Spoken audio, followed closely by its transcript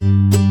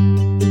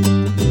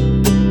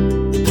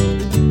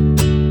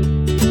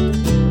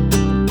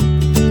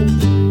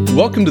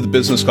Welcome to the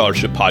Business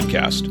Scholarship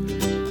Podcast,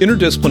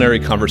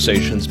 interdisciplinary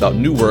conversations about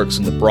new works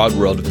in the broad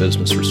world of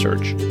business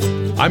research.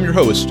 I'm your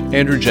host,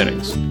 Andrew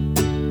Jennings.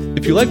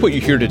 If you like what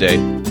you hear today,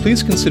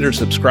 please consider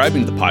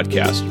subscribing to the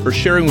podcast or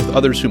sharing with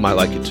others who might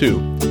like it too.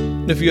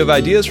 And if you have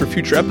ideas for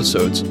future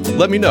episodes,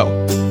 let me know.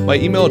 My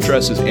email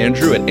address is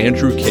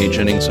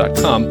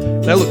andrew@andrewkjennings.com,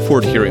 and I look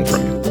forward to hearing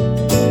from you.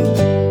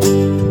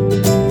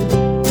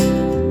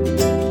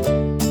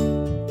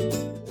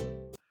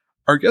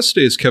 Our guest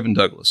today is Kevin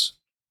Douglas,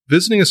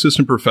 visiting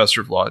assistant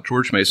professor of law at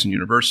George Mason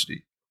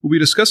University. We'll be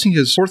discussing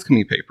his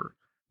forthcoming paper,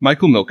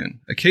 Michael Milken,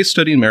 A Case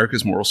Study in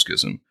America's Moral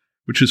Schism,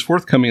 which is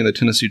forthcoming in the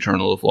Tennessee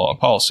Journal of Law and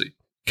Policy.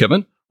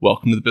 Kevin,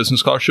 welcome to the Business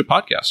Scholarship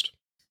Podcast.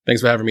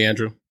 Thanks for having me,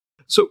 Andrew.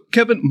 So,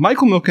 Kevin,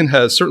 Michael Milken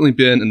has certainly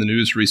been in the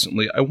news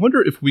recently. I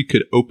wonder if we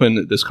could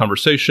open this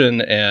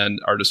conversation and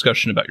our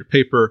discussion about your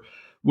paper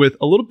with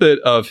a little bit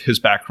of his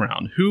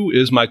background. Who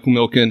is Michael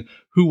Milken?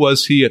 Who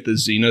was he at the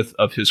zenith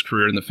of his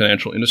career in the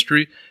financial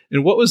industry?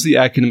 And what was the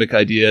academic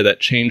idea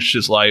that changed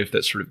his life,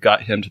 that sort of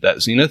got him to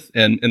that zenith,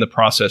 and in the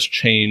process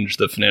changed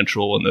the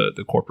financial and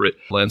the corporate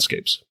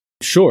landscapes?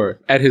 Sure.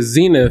 At his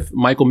zenith,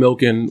 Michael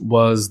Milken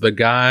was the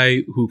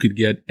guy who could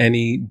get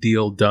any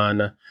deal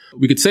done.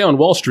 We could say on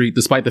Wall Street,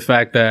 despite the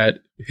fact that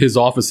his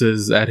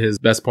offices at his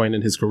best point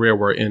in his career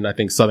were in, I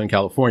think, Southern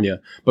California.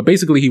 But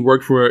basically, he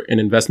worked for an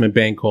investment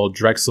bank called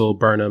Drexel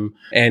Burnham,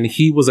 and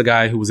he was a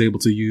guy who was able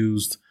to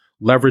use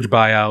leverage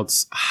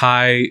buyouts,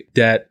 high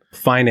debt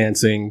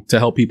financing to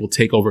help people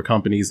take over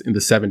companies in the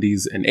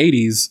 70s and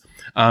 80s,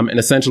 and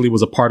essentially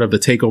was a part of the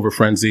takeover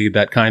frenzy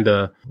that kind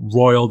of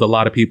roiled a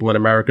lot of people in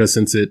America,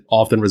 since it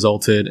often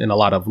resulted in a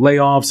lot of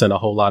layoffs and a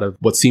whole lot of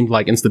what seemed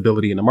like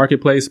instability in the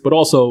marketplace. But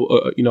also,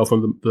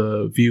 from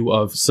the view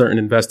of certain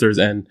investors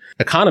and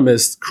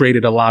economists,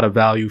 created a lot of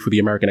value for the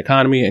American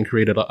economy and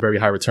created very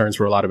high returns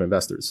for a lot of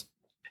investors.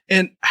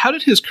 And how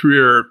did his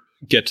career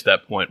get to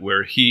that point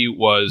where he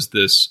was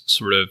this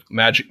sort of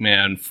magic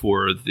man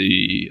for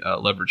the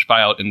leveraged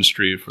buyout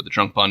industry, for the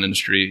junk bond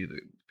industry,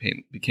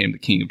 became the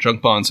king of junk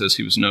bonds, as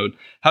he was known?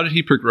 How did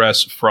he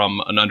progress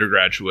from an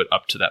undergraduate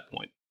up to that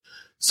point?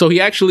 So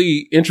he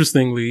actually,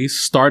 interestingly,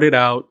 started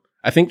out,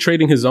 I think,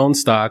 trading his own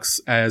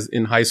stocks as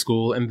in high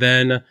school, and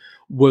then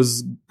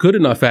was good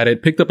enough at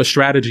it, picked up a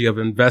strategy of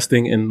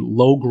investing in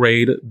low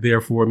grade,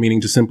 therefore meaning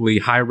just simply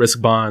high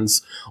risk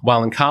bonds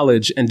while in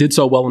college, and did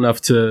so well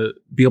enough to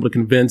be able to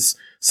convince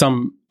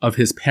some of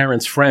his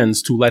parents'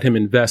 friends to let him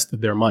invest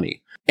their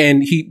money.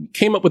 And he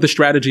came up with a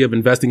strategy of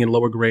investing in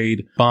lower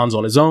grade bonds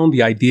on his own.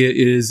 The idea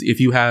is if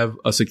you have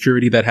a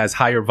security that has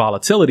higher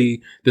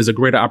volatility, there's a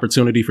greater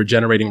opportunity for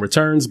generating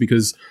returns,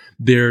 because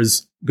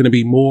there's going to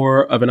be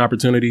more of an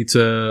opportunity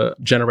to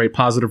generate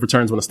positive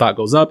returns when a stock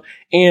goes up,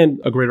 and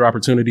a greater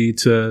opportunity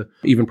to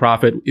even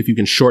profit if you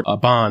can short a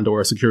bond or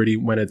a security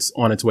when it's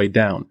on its way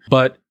down.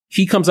 But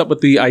he comes up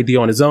with the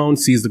idea on his own,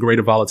 sees the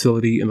greater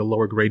volatility in the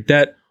lower grade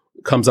debt,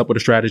 comes up with a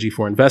strategy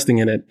for investing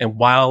in it. And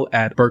while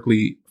at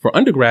Berkeley for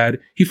undergrad,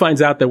 he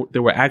finds out that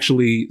there were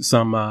actually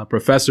some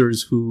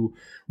professors who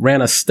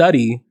ran a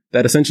study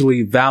that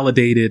essentially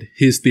validated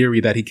his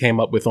theory that he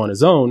came up with on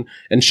his own,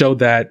 and showed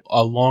that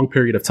a long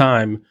period of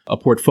time, a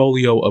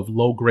portfolio of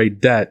low grade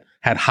debt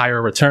had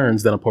higher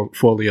returns than a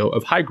portfolio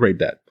of high grade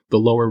debt, the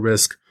lower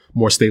risk,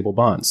 more stable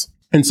bonds.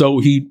 And so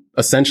he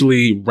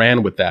essentially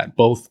ran with that,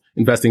 both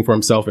investing for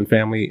himself and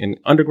family in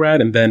undergrad.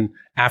 And then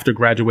after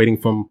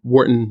graduating from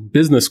Wharton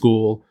Business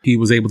School, he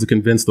was able to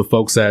convince the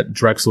folks at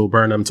Drexel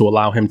Burnham to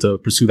allow him to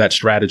pursue that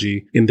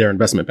strategy in their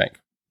investment bank.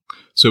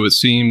 So it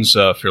seems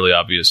fairly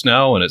obvious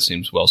now, and it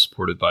seems well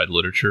supported by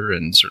literature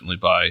and certainly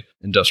by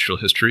industrial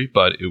history,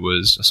 but it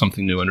was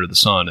something new under the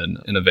sun and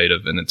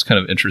innovative. And it's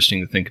kind of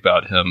interesting to think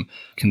about him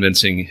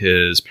convincing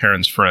his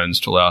parents' friends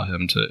to allow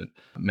him to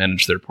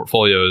manage their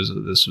portfolios.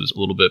 This was a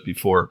little bit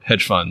before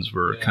hedge funds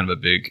were kind of a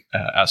big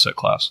asset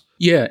class.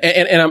 Yeah.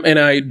 And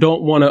I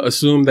don't want to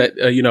assume that,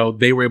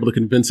 they were able to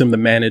convince him to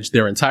manage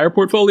their entire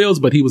portfolios,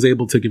 but he was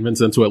able to convince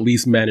them to at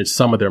least manage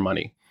some of their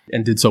money,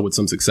 and did so with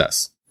some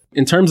success.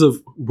 In terms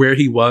of where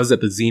he was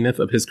at the zenith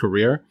of his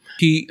career,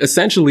 he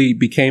essentially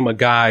became a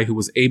guy who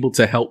was able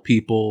to help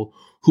people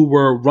who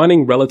were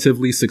running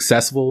relatively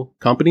successful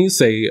companies,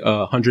 say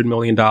 $100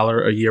 million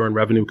a year in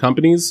revenue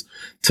companies,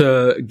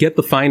 to get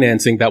the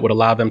financing that would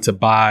allow them to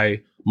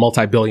buy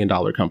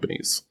multi-billion-dollar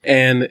companies.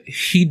 And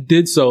he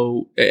did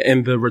so,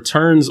 and the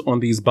returns on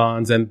these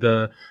bonds and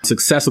the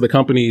success of the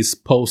companies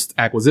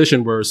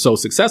post-acquisition were so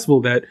successful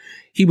that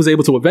he was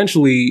able to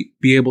eventually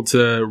be able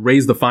to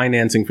raise the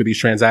financing for these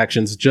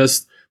transactions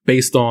just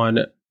based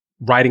on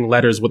writing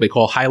letters, what they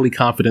call highly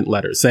confident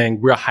letters,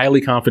 saying we're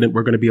highly confident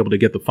we're going to be able to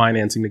get the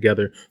financing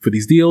together for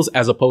these deals,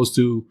 as opposed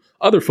to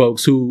other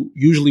folks who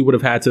usually would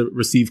have had to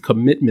receive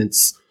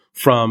commitments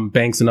from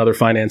banks and other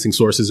financing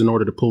sources in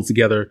order to pull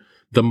together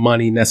the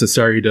money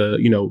necessary to,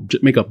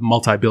 make a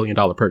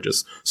multi-billion-dollar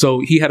purchase.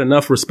 So he had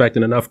enough respect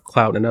and enough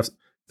clout and enough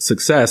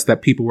success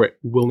that people were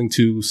willing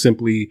to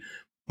simply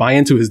buy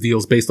into his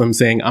deals based on him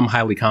saying, I'm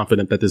highly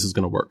confident that this is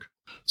going to work.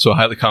 So a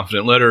highly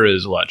confident letter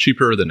is a lot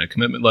cheaper than a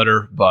commitment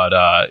letter, but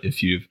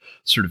if you've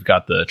sort of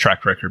got the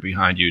track record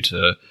behind you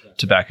to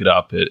back it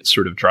up, it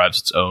sort of drives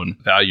its own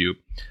value.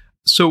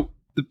 So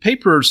the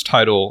paper's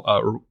title,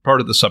 or part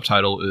of the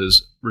subtitle,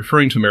 is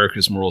referring to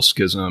America's moral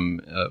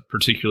schism,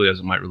 particularly as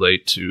it might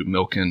relate to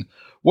Milken.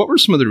 What were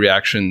some of the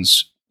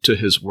reactions to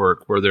his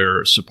work? Were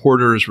there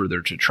supporters? Were there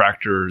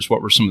detractors?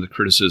 What were some of the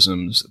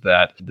criticisms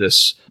that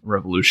this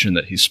revolution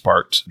that he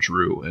sparked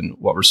drew? And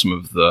what were some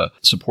of the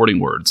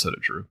supporting words that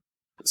it drew?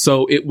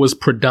 So it was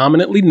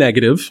predominantly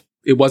negative.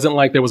 It wasn't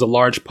like there was a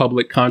large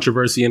public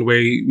controversy in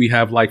way we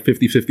have like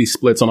 50-50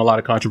 splits on a lot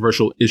of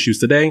controversial issues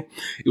today.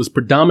 It was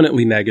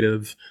predominantly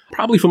negative,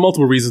 probably for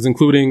multiple reasons,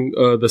 including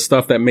the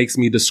stuff that makes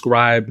me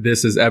describe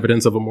this as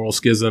evidence of a moral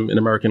schism in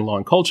American law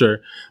and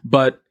culture.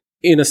 But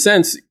in a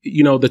sense,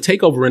 you know, the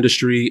takeover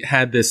industry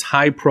had this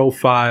high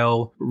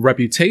profile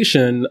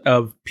reputation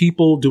of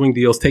people doing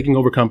deals, taking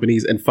over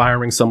companies and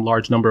firing some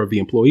large number of the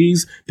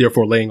employees,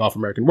 therefore laying off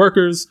American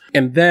workers,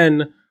 and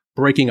then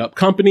breaking up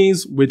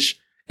companies, which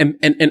and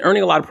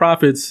earning a lot of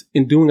profits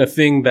in doing a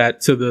thing that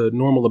to the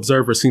normal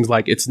observer seems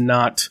like it's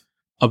not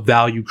a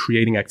value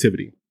creating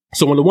activity.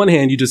 So on the one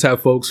hand, you just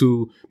have folks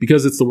who,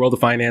 because it's the world of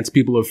finance,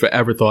 people have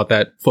forever thought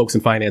that folks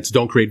in finance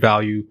don't create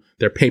value.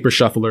 They're paper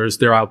shufflers.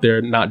 They're out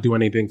there not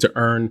doing anything to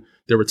earn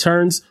their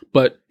returns.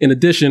 But in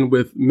addition,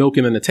 with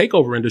Milken and the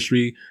takeover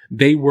industry,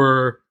 they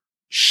were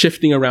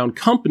shifting around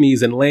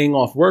companies and laying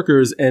off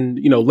workers.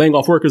 And, you know, laying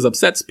off workers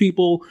upsets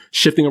people.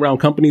 Shifting around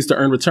companies to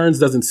earn returns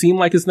doesn't seem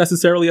like it's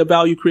necessarily a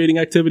value creating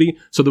activity.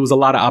 So there was a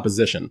lot of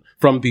opposition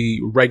from the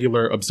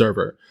regular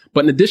observer.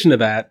 But in addition to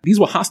that, these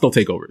were hostile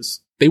takeovers.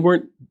 They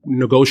weren't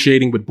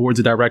negotiating with boards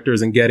of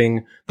directors and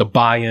getting the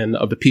buy-in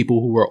of the people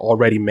who were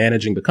already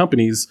managing the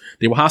companies.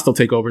 They were hostile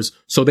takeovers.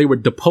 So they were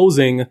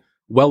deposing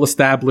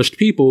well-established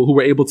people who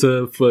were able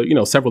to, for, you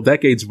know, several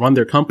decades run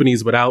their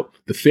companies without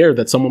the fear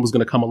that someone was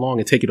going to come along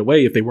and take it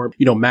away if they weren't,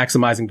 you know,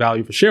 maximizing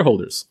value for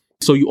shareholders.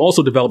 So you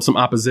also developed some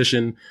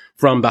opposition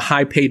from the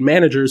high-paid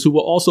managers who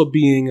were also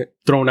being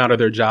thrown out of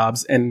their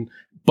jobs.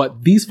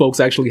 But these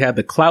folks actually had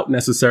the clout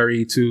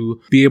necessary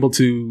to be able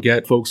to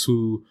get folks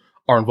who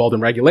are involved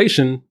in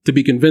regulation to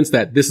be convinced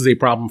that this is a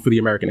problem for the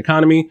American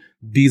economy.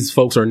 These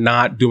folks are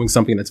not doing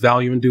something that's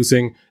value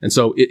inducing. And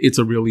so it's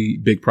a really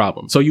big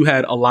problem. So you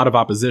had a lot of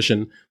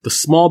opposition. The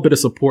small bit of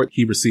support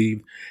he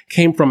received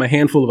came from a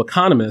handful of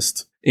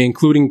economists,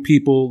 including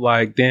people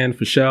like Dan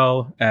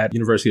Fischel at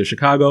University of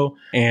Chicago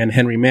and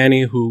Henry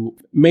Manne, who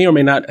may or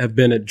may not have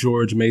been at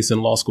George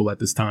Mason Law School at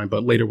this time,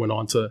 but later went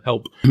on to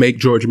help make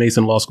George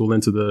Mason Law School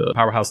into the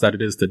powerhouse that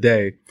it is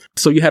today.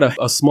 So you had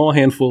a small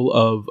handful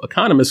of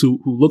economists who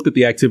looked at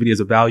the activity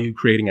as a value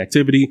creating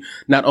activity,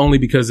 not only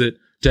because it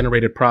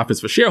generated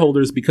profits for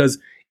shareholders, because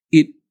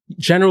it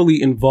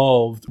generally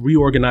involved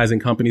reorganizing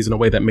companies in a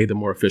way that made them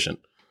more efficient.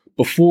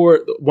 Before,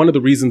 one of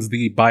the reasons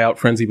the buyout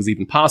frenzy was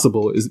even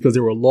possible is because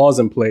there were laws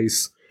in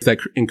place that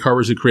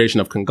encouraged the creation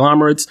of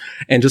conglomerates.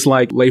 And just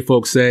like lay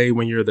folks say,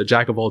 when you're the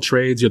jack of all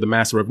trades, you're the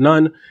master of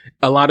none.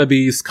 A lot of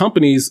these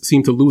companies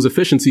seem to lose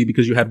efficiency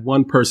because you had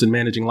one person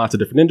managing lots of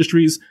different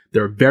industries.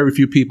 There are very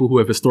few people who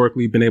have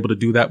historically been able to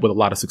do that with a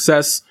lot of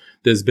success.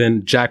 There's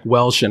been Jack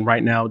Welch and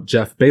right now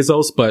Jeff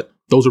Bezos, but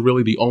those are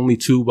really the only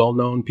two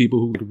well-known people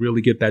who could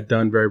really get that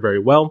done very, very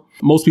well.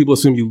 Most people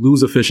assume you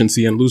lose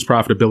efficiency and lose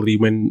profitability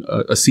when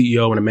a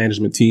CEO and a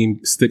management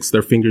team sticks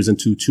their fingers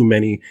into too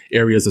many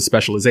areas of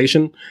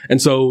specialization.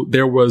 And so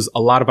there was a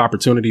lot of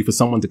opportunity for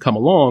someone to come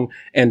along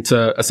and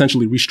to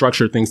essentially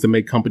restructure things to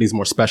make companies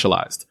more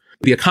specialized.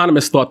 The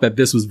economists thought that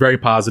this was very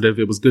positive.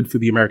 It was good for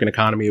the American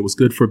economy. It was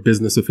good for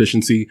business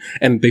efficiency.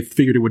 And they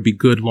figured it would be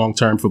good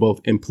long-term for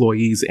both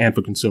employees and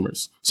for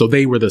consumers. So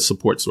they were the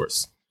support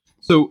source.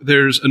 So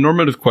there's a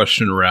normative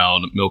question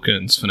around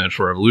Milken's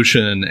financial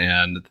revolution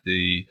and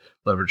the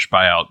leveraged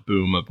buyout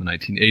boom of the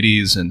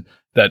 1980s. And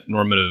that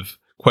normative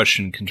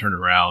question can turn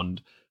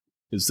around,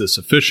 is this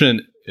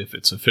efficient? If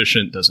it's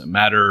efficient, does it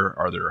matter?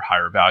 Are there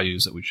higher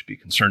values that we should be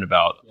concerned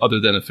about other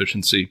than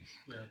efficiency?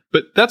 Yeah.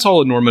 But that's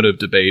all a normative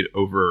debate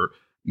over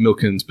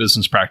Milken's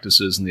business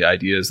practices and the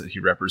ideas that he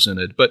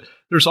represented. But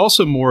there's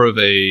also more of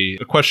a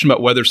question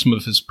about whether some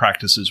of his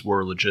practices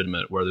were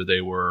legitimate, whether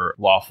they were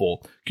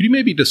lawful. Could you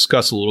maybe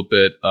discuss a little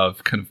bit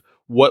of kind of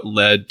what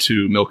led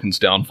to Milken's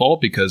downfall?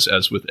 Because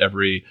as with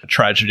every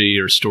tragedy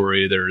or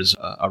story, there's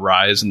a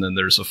rise and then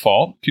there's a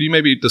fall. Could you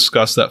maybe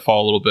discuss that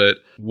fall a little bit?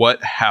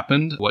 What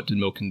happened? What did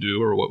Milken do,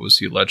 or what was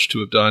he alleged to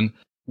have done?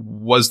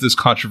 Was this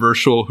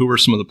controversial? Who were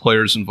some of the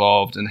players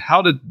involved? And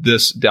how did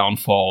this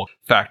downfall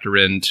factor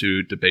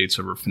into debates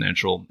over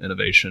financial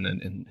innovation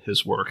and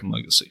his work and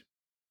legacy?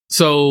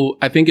 So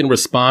I think in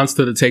response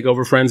to the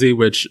takeover frenzy,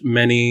 which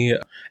many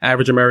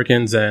average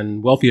Americans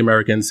and wealthy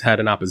Americans had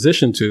an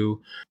opposition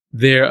to,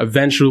 there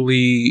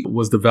eventually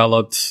was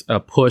developed a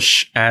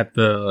push at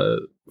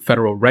the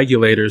federal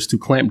regulators to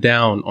clamp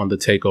down on the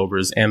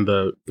takeovers and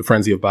the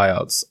frenzy of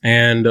buyouts.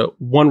 And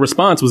one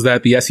response was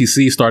that the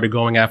SEC started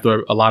going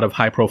after a lot of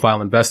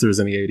high-profile investors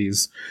in the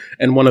 80s.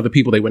 And one of the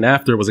people they went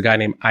after was a guy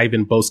named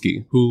Ivan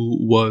Boesky, who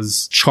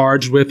was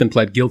charged with and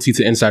pled guilty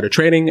to insider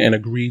trading and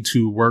agreed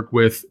to work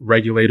with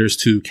regulators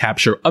to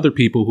capture other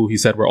people who he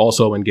said were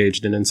also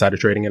engaged in insider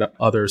trading and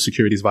other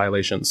securities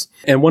violations.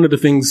 And one of the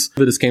things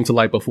that this came to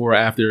light before or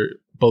after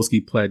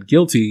Boesky pled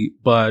guilty,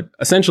 but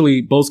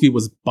essentially Boesky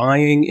was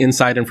buying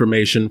inside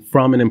information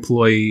from an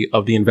employee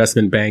of the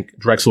investment bank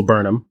Drexel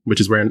Burnham, which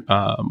is where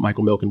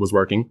Michael Milken was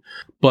working.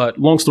 But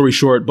long story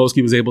short,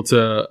 Boesky was able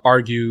to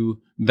argue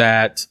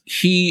that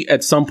he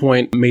at some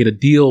point made a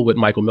deal with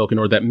Michael Milken,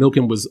 or that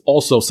Milken was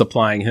also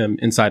supplying him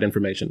inside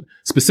information.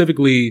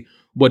 Specifically,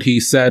 what he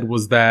said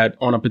was that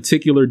on a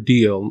particular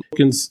deal,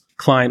 Milken's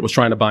client was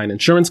trying to buy an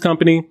insurance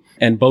company,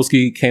 and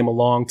Boesky came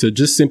along to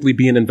just simply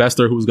be an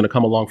investor who was going to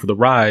come along for the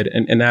ride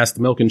and asked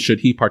Milken,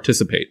 should he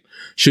participate?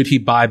 Should he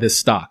buy this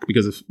stock?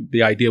 Because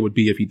the idea would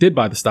be if he did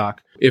buy the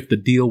stock, if the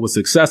deal was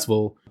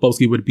successful,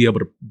 Boesky would be able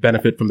to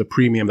benefit from the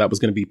premium that was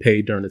going to be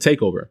paid during the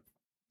takeover.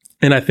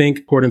 And I think,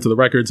 according to the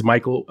records,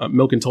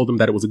 Milken told him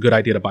that it was a good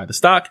idea to buy the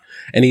stock,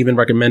 and even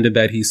recommended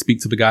that he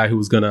speak to the guy who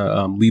was going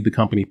to lead the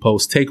company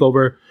post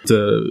takeover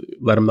to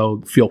let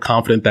him feel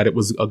confident that it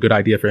was a good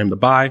idea for him to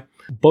buy.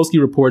 Boesky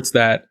reports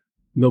that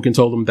Milken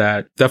told him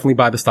that definitely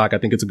buy the stock. I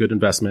think it's a good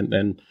investment.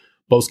 And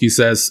Boesky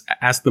says,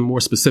 ask them more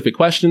specific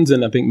questions.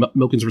 And I think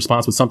Milken's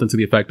response was something to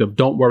the effect of,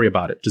 don't worry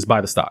about it. Just buy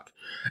the stock.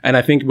 And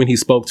I think when he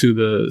spoke to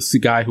the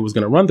guy who was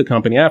going to run the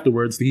company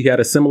afterwards, he had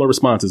a similar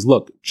response: is,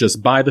 look,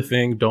 just buy the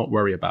thing. Don't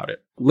worry about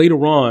it.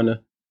 Later on,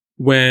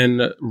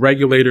 when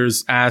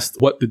regulators asked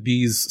what did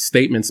these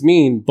statements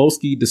mean,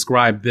 Boesky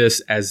described this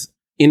as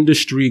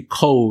industry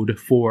code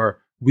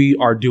for, we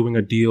are doing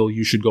a deal,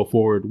 you should go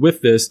forward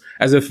with this,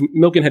 as if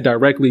Milken had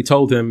directly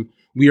told him,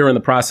 we are in the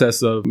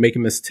process of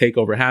making this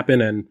takeover happen,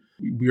 and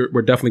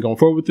we're definitely going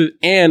forward with it.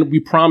 And we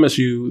promise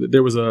you that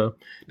there was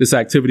this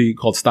activity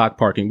called stock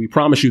parking. We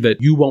promise you that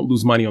you won't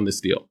lose money on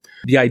this deal.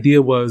 The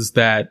idea was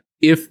that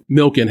if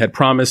Milken had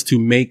promised to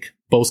make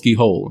Boesky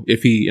whole,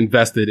 if he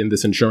invested in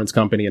this insurance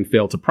company and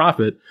failed to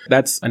profit,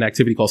 that's an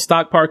activity called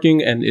stock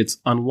parking, and it's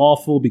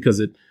unlawful because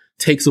it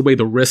takes away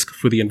the risk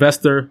for the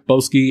investor,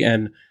 Boesky,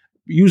 and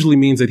usually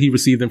means that he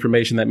received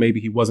information that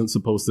maybe he wasn't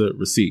supposed to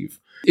receive.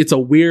 It's a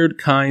weird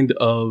kind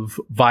of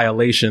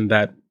violation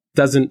that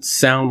doesn't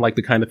sound like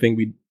the kind of thing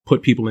we'd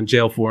put people in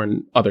jail for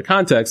in other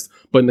contexts,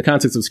 but in the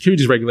context of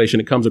securities regulation,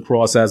 it comes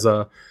across as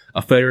a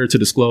failure to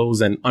disclose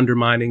and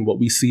undermining what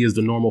we see as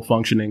the normal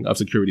functioning of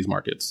securities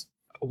markets.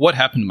 What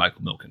happened to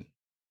Michael Milken?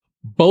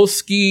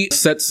 Boesky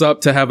sets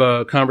up to have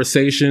a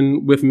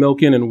conversation with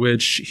Milken in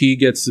which he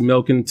gets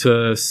Milken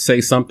to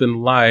say something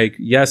like,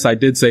 yes, I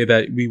did say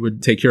that we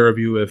would take care of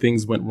you if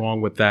things went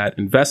wrong with that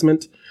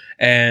investment.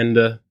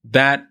 And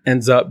that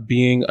ends up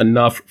being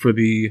enough for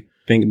the,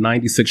 I think,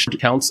 96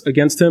 counts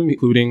against him,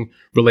 including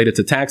related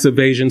to tax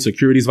evasion,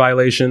 securities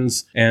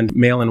violations, and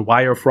mail-in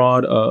wire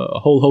fraud, a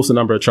whole host of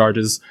number of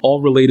charges,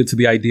 all related to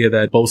the idea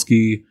that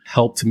Boesky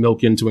helped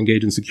Milken to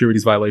engage in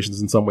securities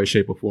violations in some way,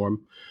 shape, or form.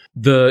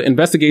 The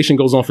investigation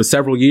goes on for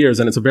several years,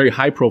 and it's a very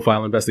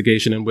high-profile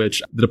investigation in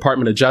which the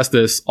Department of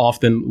Justice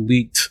often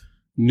leaked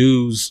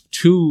news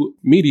to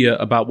media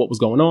about what was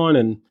going on.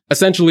 And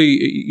essentially,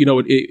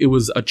 it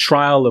was a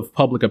trial of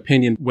public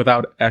opinion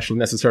without actually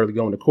necessarily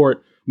going to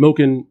court.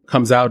 Milken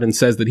comes out and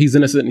says that he's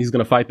innocent and he's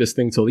going to fight this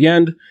thing till the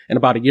end. And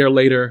about a year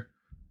later,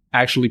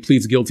 actually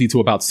pleads guilty to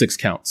about 6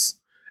 counts.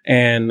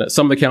 And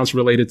some of the counts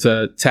related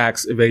to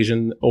tax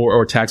evasion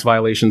or tax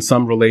violations,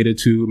 some related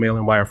to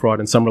mail-in wire fraud,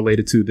 and some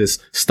related to this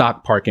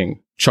stock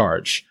parking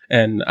charge.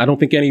 And I don't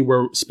think any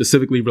were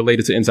specifically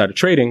related to insider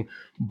trading,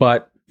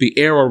 but the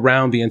air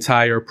around the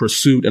entire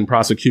pursuit and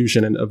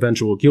prosecution and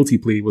eventual guilty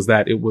plea was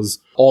that it was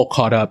all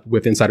caught up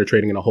with insider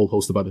trading and a whole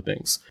host of other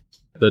things.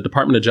 The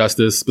Department of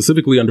Justice,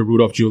 specifically under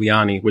Rudolph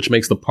Giuliani, which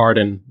makes the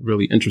pardon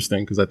really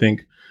interesting because I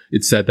think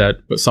it said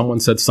that, but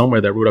someone said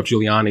somewhere that Rudolph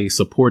Giuliani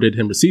supported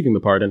him receiving the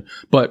pardon,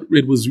 but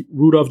it was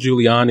Rudolph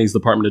Giuliani's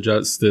Department of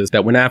Justice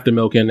that went after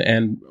Milken.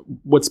 And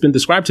what's been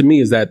described to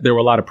me is that there were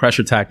a lot of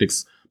pressure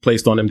tactics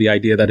placed on him, the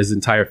idea that his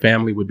entire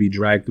family would be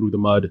dragged through the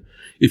mud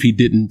if he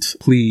didn't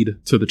plead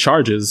to the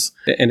charges.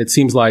 And it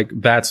seems like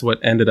that's what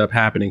ended up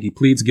happening. He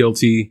pleads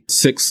guilty,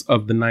 6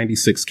 of the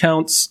 96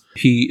 counts.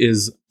 He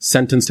is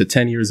sentenced to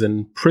 10 years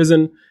in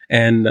prison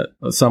and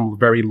some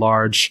very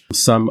large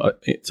sum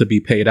to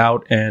be paid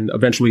out. And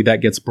eventually that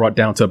gets brought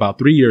down to about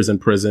 3 years in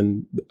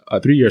prison,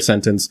 a 3-year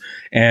sentence.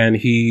 And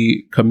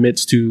he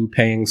commits to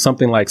paying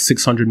something like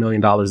 $600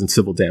 million in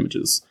civil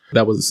damages.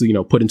 That was,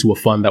 put into a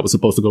fund that was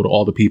supposed to go to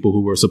all the people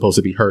who were supposed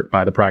to be hurt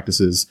by the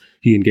practices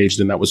he engaged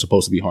in that was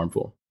supposed to be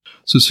harmful.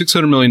 So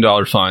 $600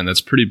 million fine,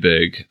 that's pretty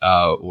big,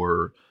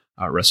 or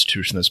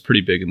restitution, that's a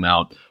pretty big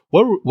amount.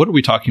 What are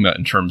we talking about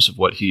in terms of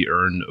what he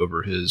earned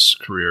over his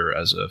career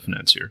as a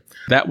financier?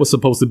 That was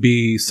supposed to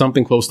be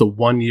something close to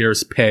 1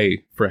 year's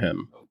pay for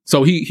him.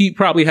 So he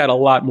probably had a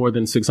lot more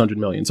than 600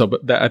 million. So,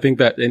 but I think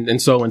that,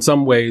 and so in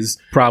some ways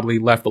probably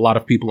left a lot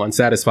of people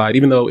unsatisfied,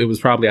 even though it was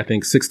probably, I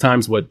think, 6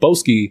 times what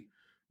Boesky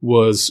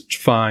was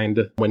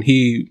fined when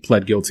he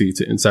pled guilty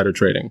to insider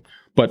trading.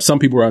 But some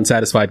people were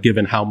unsatisfied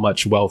given how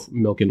much wealth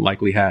Milken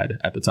likely had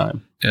at the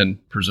time. And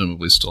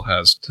presumably still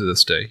has to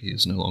this day. He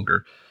is no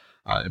longer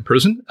in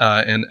prison.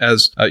 And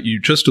as you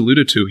just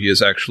alluded to, he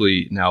is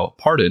actually now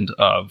pardoned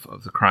of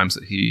the crimes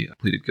that he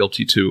pleaded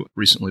guilty to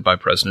recently by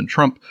President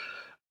Trump.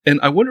 And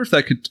I wonder if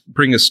that could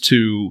bring us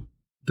to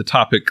the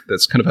topic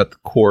that's kind of at the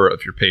core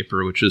of your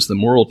paper, which is the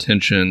moral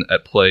tension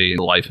at play in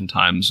the life and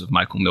times of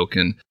Michael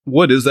Milken.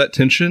 What is that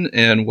tension,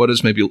 and what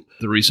is maybe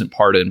the recent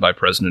pardon by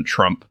President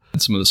Trump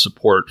and some of the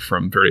support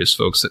from various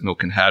folks that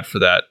Milken had for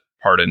that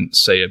pardon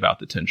say about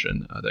the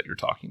tension that you're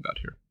talking about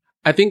here?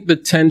 I think the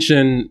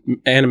tension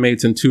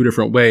animates in 2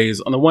 different ways.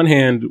 On the one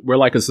hand, we're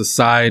like a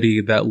society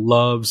that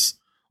loves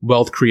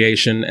wealth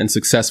creation and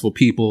successful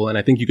people. And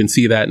I think you can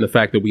see that in the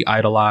fact that we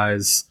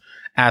idolize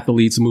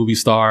athletes, movie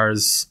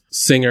stars,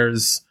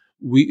 singers.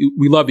 We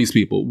love these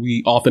people.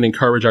 We often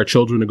encourage our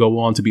children to go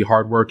on to be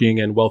hardworking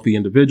and wealthy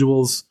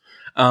individuals.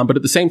 But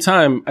at the same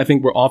time, I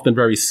think we're often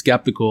very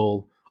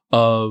skeptical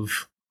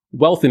of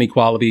wealth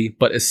inequality,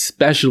 but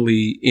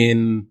especially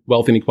in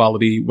wealth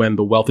inequality when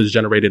the wealth is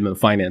generated in the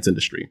finance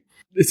industry.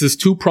 It's this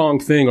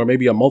 2-pronged thing, or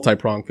maybe a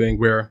multi-pronged thing,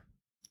 where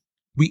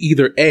we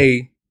either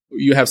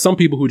you have some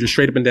people who just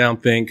straight up and down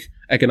think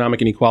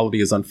economic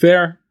inequality is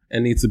unfair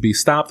and needs to be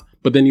stopped.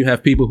 But then you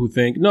have people who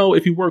think, no,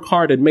 if you work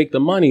hard and make the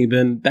money,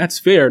 then that's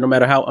fair, no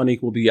matter how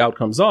unequal the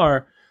outcomes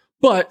are.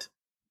 But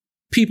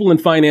people in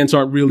finance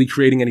aren't really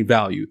creating any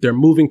value. They're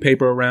moving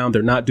paper around.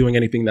 They're not doing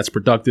anything that's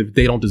productive.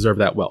 They don't deserve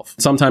that wealth.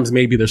 Sometimes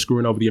maybe they're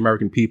screwing over the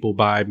American people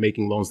by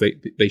making loans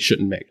they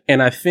shouldn't make.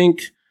 And I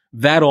think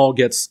that all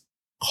gets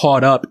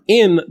caught up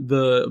in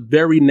the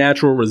very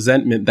natural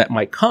resentment that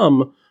might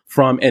come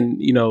from,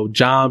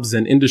 jobs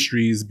and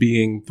industries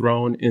being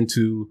thrown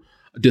into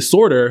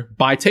disorder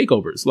by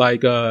takeovers.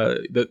 Like,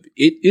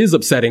 it is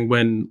upsetting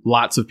when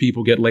lots of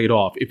people get laid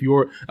off. If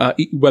you're,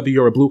 whether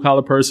you're a blue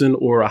collar person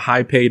or a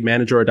high paid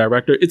manager or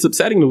director, it's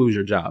upsetting to lose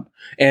your job.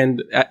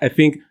 And I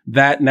think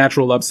that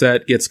natural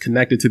upset gets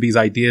connected to these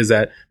ideas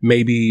that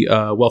maybe,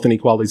 wealth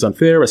inequality is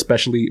unfair,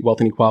 especially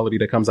wealth inequality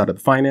that comes out of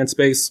the finance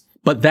space.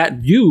 But that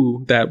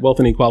view that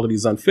wealth inequality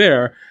is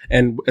unfair,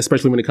 and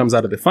especially when it comes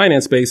out of the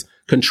finance space,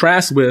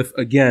 contrasts with,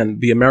 again,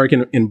 the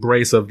American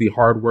embrace of the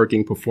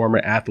hardworking performer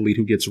athlete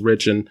who gets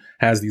rich and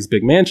has these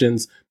big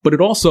mansions. But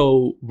it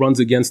also runs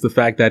against the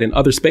fact that in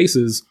other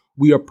spaces,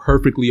 we are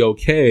perfectly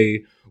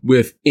okay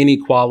with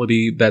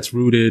inequality that's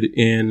rooted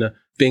in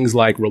things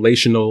like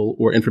relational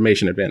or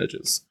information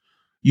advantages.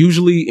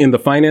 Usually in the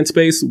finance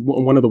space,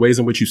 one of the ways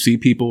in which you see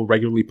people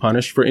regularly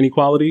punished for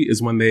inequality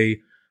is when they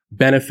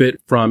benefit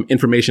from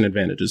information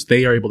advantages.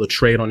 They are able to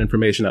trade on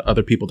information that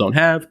other people don't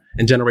have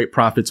and generate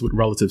profits with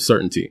relative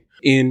certainty.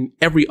 In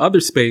every other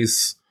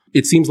space,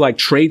 it seems like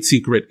trade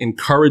secret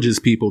encourages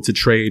people to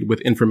trade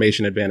with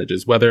information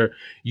advantages. Whether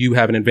you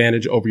have an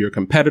advantage over your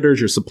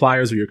competitors, your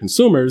suppliers, or your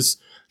consumers,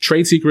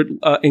 trade secret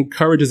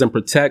encourages and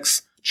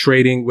protects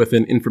trading with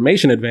an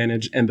information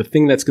advantage. And the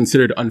thing that's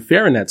considered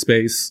unfair in that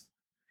space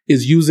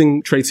is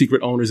using trade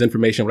secret owners'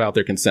 information without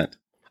their consent.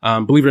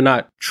 Believe it or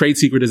not, trade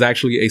secret is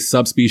actually a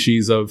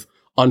subspecies of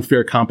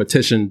unfair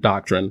competition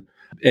doctrine.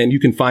 And you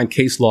can find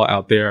case law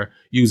out there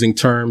using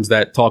terms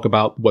that talk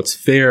about what's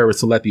fair is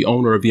to let the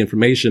owner of the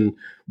information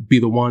be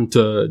the one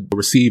to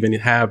receive and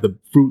have the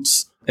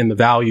fruits and the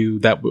value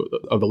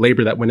of the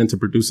labor that went into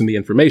producing the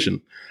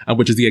information,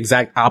 which is the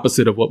exact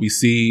opposite of what we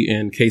see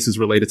in cases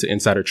related to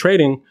insider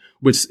trading,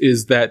 which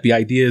is that the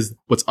idea is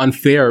what's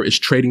unfair is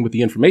trading with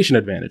the information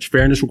advantage.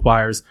 Fairness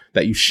requires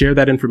that you share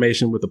that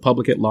information with the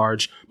public at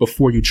large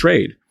before you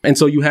trade. And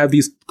so you have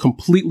these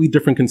completely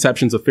different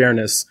conceptions of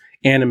fairness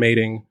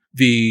animating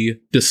the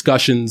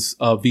discussions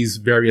of these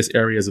various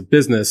areas of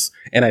business.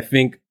 And I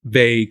think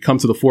they come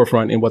to the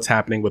forefront in what's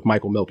happening with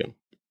Michael Milken.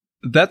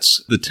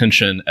 That's the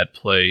tension at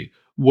play.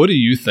 What do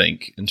you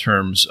think in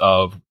terms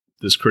of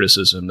this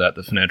criticism that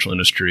the financial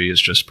industry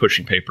is just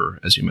pushing paper,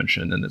 as you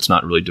mentioned, and it's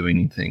not really doing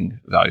anything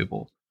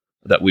valuable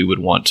that we would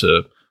want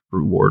to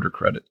reward or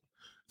credit?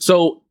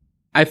 So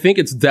I think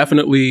it's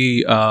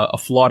definitely a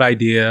flawed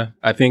idea.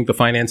 I think the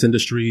finance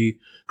industry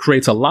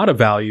creates a lot of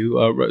value.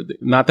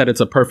 Not that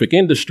it's a perfect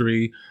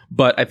industry,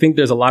 but I think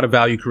there's a lot of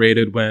value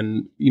created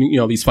when,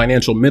 these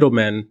financial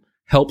middlemen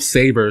help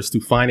savers to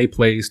find a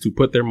place to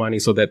put their money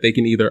so that they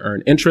can either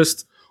earn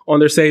interest on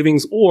their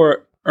savings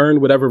or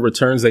earn whatever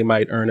returns they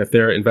might earn if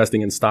they're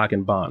investing in stock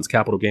and bonds,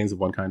 capital gains of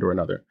one kind or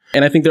another.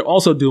 And I think they're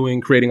also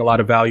creating a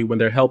lot of value when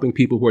they're helping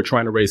people who are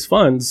trying to raise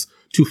funds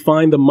to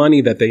find the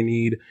money that they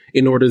need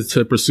in order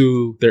to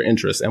pursue their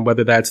interests. And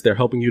whether that's they're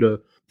helping you to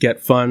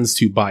get funds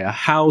to buy a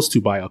house,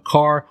 to buy a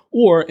car,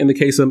 or in the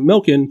case of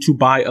Milken, to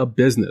buy a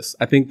business.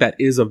 I think that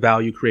is a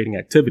value creating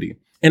activity.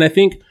 And I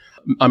think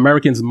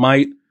Americans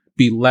might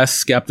be less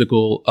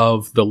skeptical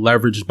of the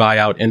leveraged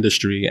buyout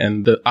industry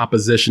and the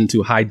opposition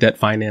to high debt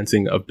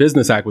financing of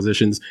business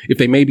acquisitions if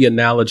they maybe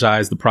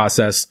analogize the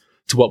process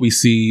to what we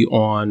see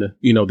on,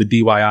 the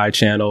DIY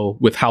channel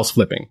with house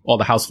flipping, all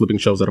the house flipping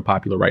shows that are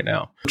popular right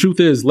now. The truth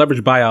is,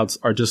 leverage buyouts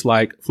are just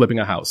like flipping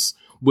a house.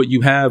 What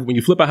you have when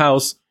you flip a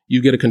house,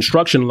 you get a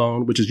construction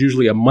loan, which is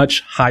usually a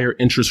much higher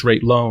interest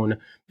rate loan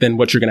than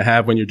what you're going to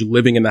have when you're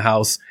living in the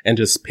house and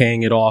just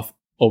paying it off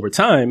over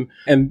time.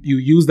 And you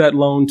use that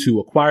loan to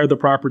acquire the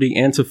property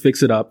and to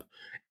fix it up.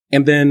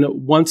 And then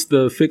once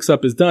the fix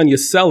up is done, you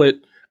sell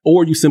it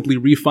or you simply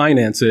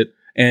refinance it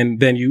and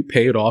then you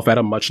pay it off at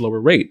a much lower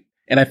rate.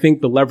 And I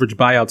think the leverage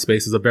buyout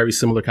space is a very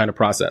similar kind of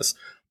process.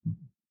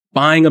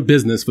 Buying a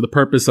business for the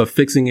purpose of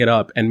fixing it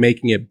up and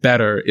making it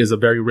better is a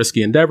very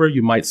risky endeavor.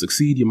 You might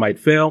succeed, you might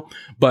fail,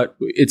 but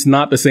it's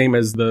not the same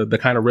as the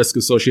kind of risk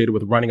associated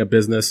with running a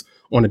business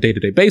on a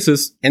day-to-day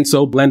basis. And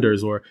so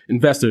lenders or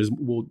investors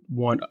will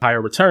want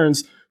higher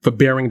returns for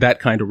bearing that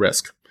kind of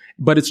risk.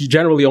 But it's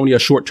generally only a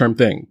short-term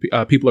thing.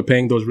 People are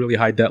paying those really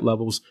high debt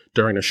levels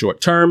during a short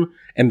term.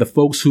 And the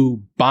folks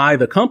who buy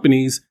the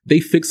companies,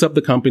 they fix up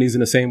the companies in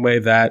the same way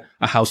that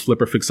a house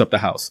flipper fixes up the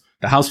house.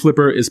 The house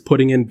flipper is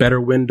putting in better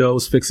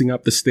windows, fixing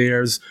up the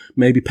stairs,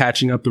 maybe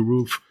patching up the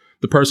roof.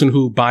 The person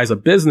who buys a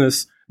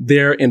business,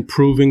 they're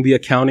improving the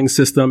accounting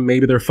system.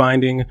 Maybe they're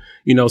finding,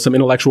 some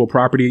intellectual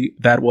property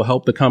that will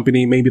help the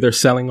company. Maybe they're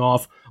selling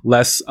off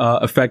less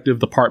effective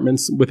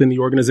departments within the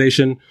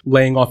organization,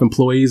 laying off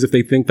employees if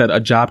they think that a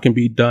job can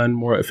be done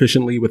more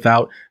efficiently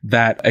without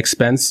that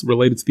expense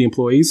related to the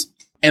employees.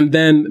 And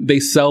then they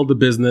sell the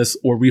business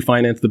or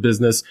refinance the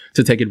business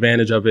to take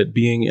advantage of it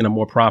being in a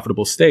more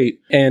profitable state.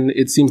 And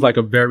it seems like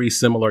a very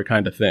similar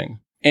kind of thing.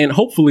 And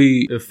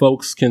hopefully, if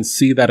folks can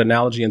see that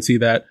analogy and see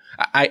that,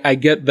 I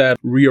get that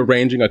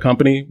rearranging a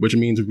company, which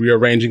means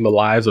rearranging the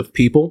lives of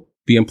people,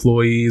 the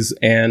employees,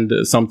 and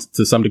to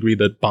some degree,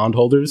 the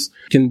bondholders,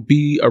 can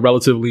be a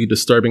relatively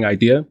disturbing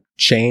idea.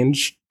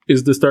 Change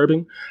is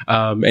disturbing.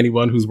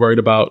 Anyone who's worried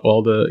about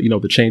all the,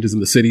 the changes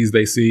in the cities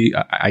they see,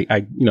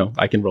 I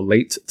can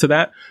relate to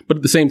that. But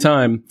at the same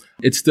time,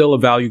 it's still a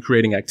value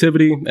creating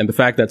activity. And the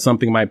fact that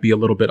something might be a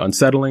little bit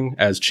unsettling,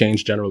 as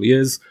change generally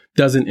is,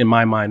 doesn't, in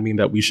my mind, mean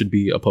that we should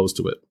be opposed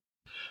to it.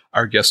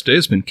 Our guest today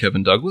has been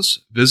Kevin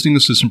Douglas, visiting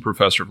assistant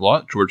professor of law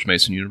at George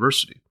Mason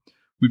University.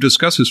 We've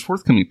discussed his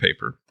forthcoming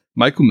paper,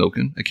 Michael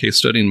Milken, A Case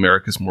Study in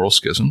America's Moral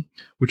Schism,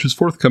 which is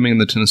forthcoming in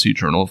the Tennessee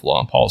Journal of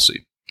Law and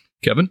Policy.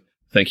 Kevin,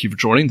 thank you for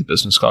joining the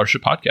Business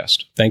Scholarship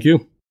Podcast. Thank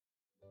you.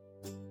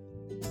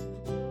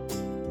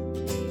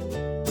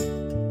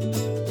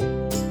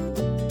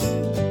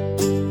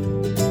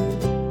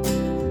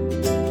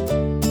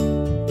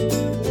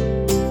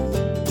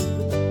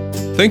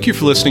 Thank you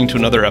for listening to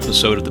another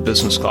episode of the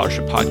Business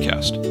Scholarship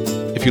Podcast.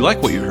 If you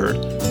like what you heard,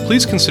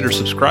 please consider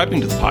subscribing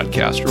to the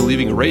podcast or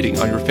leaving a rating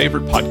on your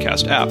favorite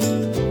podcast app,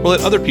 or let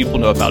other people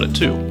know about it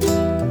too.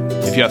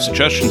 If you have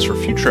suggestions for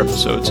future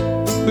episodes,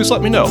 please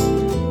let me know.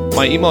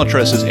 My email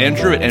address is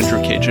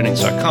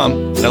andrew@andrewkjennings.com,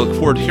 and I look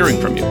forward to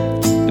hearing from you.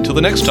 Until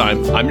the next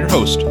time, I'm your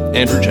host,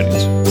 Andrew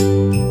Jennings.